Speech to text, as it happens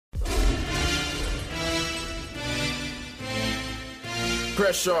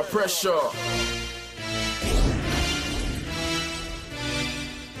Pressure, pressure.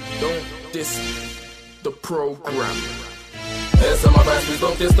 Don't diss the program. Here's some of my please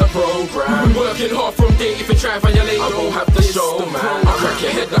don't diss the program. I'm working hard from day, if you try violate, I won't have the show, man. I'll crack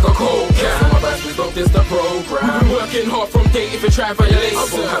your head like a cold can. Some of my please don't diss the program. I'm working hard from day, if you try violate, I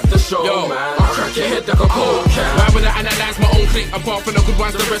won't have the show, man. I'll crack your head like a cold can. Why would I analyze my own clique? Apart from the good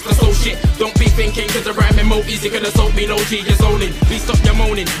ones, the rest are so shit. Don't be thinking, cause the rhyming mo easy, could assault me, no G, you're zoning. Please stop your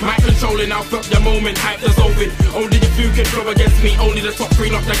moaning, mic controlling, I'll flop your moment, hype dissolving. Only a few can flow against me, only the top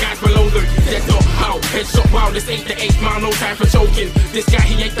three, not the guys below them. Dead not how, headshot wow, this ain't the 8 mile, no time for choking. This guy,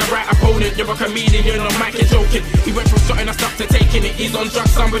 he ain't the right opponent. You're a comedian, you're not mic and joking. He went from shotting us up to taking it. He's on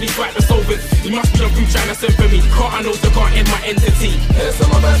drugs, somebody's right to solve it. He must be on food trying to send for me. Can't I know you can't end my entity. Here's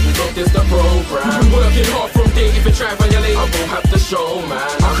some of my we don't diss the program. I'm working hard from day, if you try violate, I won't have the show, man.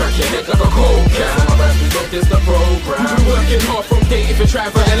 I'll crack your head like a cold can. Some of my we don't diss the program. I'm working hard from day, if you try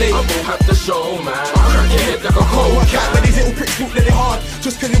violate, I won't have the show, man. I'll crack your head like a cold can. But these little pricks think that they're hard,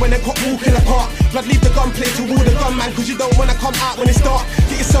 just cause you when they got walking apart. Blood leave the gunplay to all the gunman, cause you don't wanna come out when it's dark.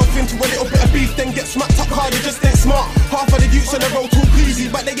 Get yourself into a little bit of beef, then get smacked up hard, you just ain't smart. Half of the youths on the road too greasy,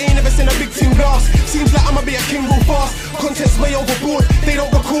 but they ain't never seen a big team blast. Seems like I'ma be a king real fast. Content's way overboard, they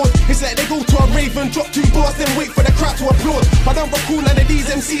don't record. It's like they go to a rave and drop 2 bars, then wait for the crowd to applaud. I don't recall none of these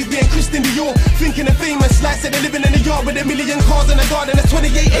MCs being Christian Dior, thinking they're famous, like said they're living in a yard with a million cars in a garden that's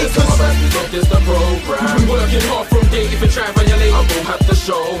 28 acres. Some of my we don't diss the program. I'm working hard from day, if you try violate, I won't have the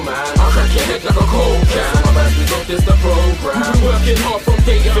show, man. I'll crack your head like a cold can. Some of my we don't diss the program. I'm working hard from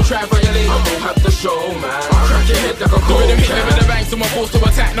day, if you try violate, I won't have the show, man. I'll crack your head like a cold can. Hit them in the bank, so I'm forced to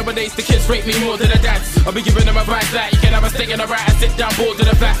attack. Nowadays the kids rate me more than the dads. I'll be giving them advice like you can have a stick in the right and sit down bored to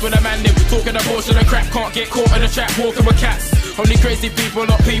the flats. When a man them talking a portion of crap, can't get caught in the trap walking with cats. Only crazy people,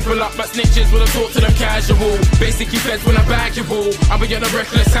 not people up, but snitches will have talk to them casual. Basically feds when I bag your ball. I'll be on a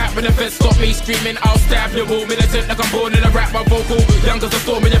reckless hat when the feds stop me screaming, I'll stab the wall. Militant like I'm born in a rap, my vocal. Young as a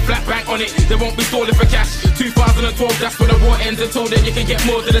storm in your flat bank on it, they won't be stalling for cash. 2012, that's when the war ends. Until then you can get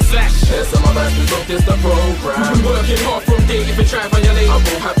more than a slash. Here's some of my we don't diss the program. I'm working hard from day, if you try violate, I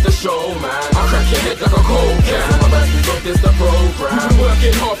won't have the show, man. I'll crack your head like a cold can. Some of my we don't diss the program. I'm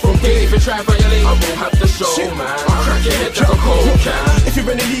working hard from day, if you try violate, I won't have the show, man. I'll crack your head like a cold can. If you're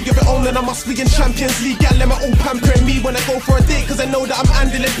in a league of your own, then I must be in Champions League. Gal, them are all pampering me when I go for a date, cause I know that I'm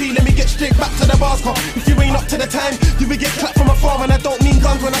handling P. Let me get straight back to the bars, car. If you ain't up to the time, you will get clapped from a farm. And I don't mean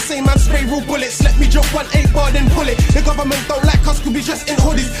guns when I say man spray real bullets. Let me drop 1 8 bar then pull it. The government don't like us, could be dressed in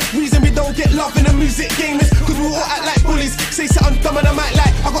hoodies. Reason we don't get love in the music game is cause we all act like bullies. Say something dumb and I might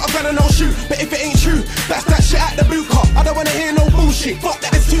lie, I got a gun and no shoot. But if it ain't true, that's that shit at the boot car. I don't wanna hear no bullshit, fuck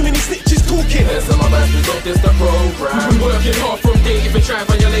that, there's too many snitches talking. Here's some of my we don't diss the program. I'm working hard from day, if you try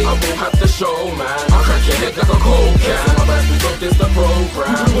violate, I won't have the show, man. I'll crack your head like a cold can. Some of my we don't diss the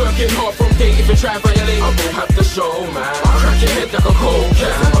program. I'm working hard from day, if you try violate, I won't have the show, man. I'll crack your head like a cold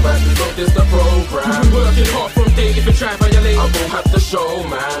can. Some of my we don't diss the program. I'm working hard from day, if you try violate, I won't have the show,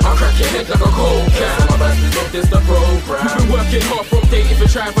 man. I'll crack your head like a cold can. Some of my we don't diss the program. I'm working hard from day, if you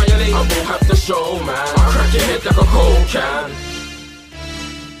try violate, I won't have the show, man. I'll crack your head like a cold can.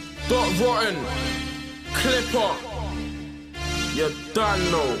 Dot rotten, clipper, you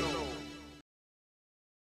done know.